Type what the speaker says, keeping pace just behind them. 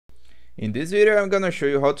In this video, I'm gonna show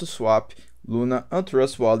you how to swap Luna on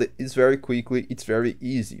Trust Wallet. It's very quickly, it's very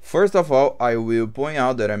easy. First of all, I will point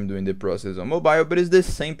out that I'm doing the process on mobile, but it's the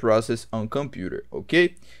same process on computer,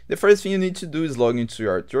 okay? The first thing you need to do is log into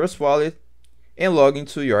your Trust Wallet and log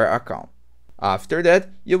into your account. After that,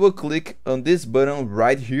 you will click on this button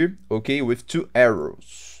right here, okay, with two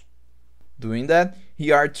arrows. Doing that,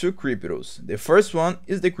 here are two cryptos. The first one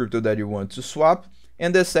is the crypto that you want to swap,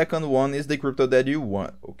 and the second one is the crypto that you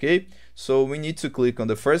want, okay? So we need to click on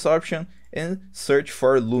the first option and search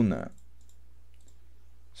for Luna.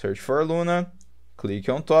 Search for Luna, click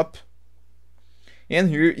on top, and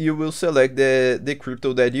here you will select the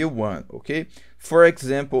crypto that you want, okay? For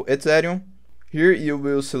example, Ethereum. Here you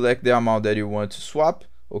will select the amount that you want to swap,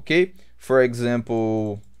 okay? For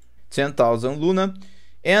example, 10,000 Luna,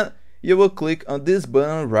 and you will click on this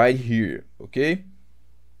button right here, okay?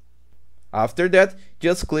 After that,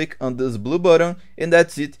 just click on this blue button and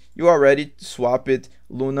that's it. You already swapped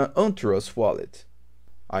Luna on Trust Wallet.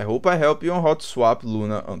 I hope I helped you on how to swap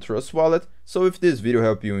Luna on Trust Wallet. So if this video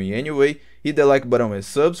helped you in any way, hit the like button and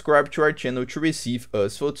subscribe to our channel to receive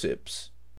useful tips.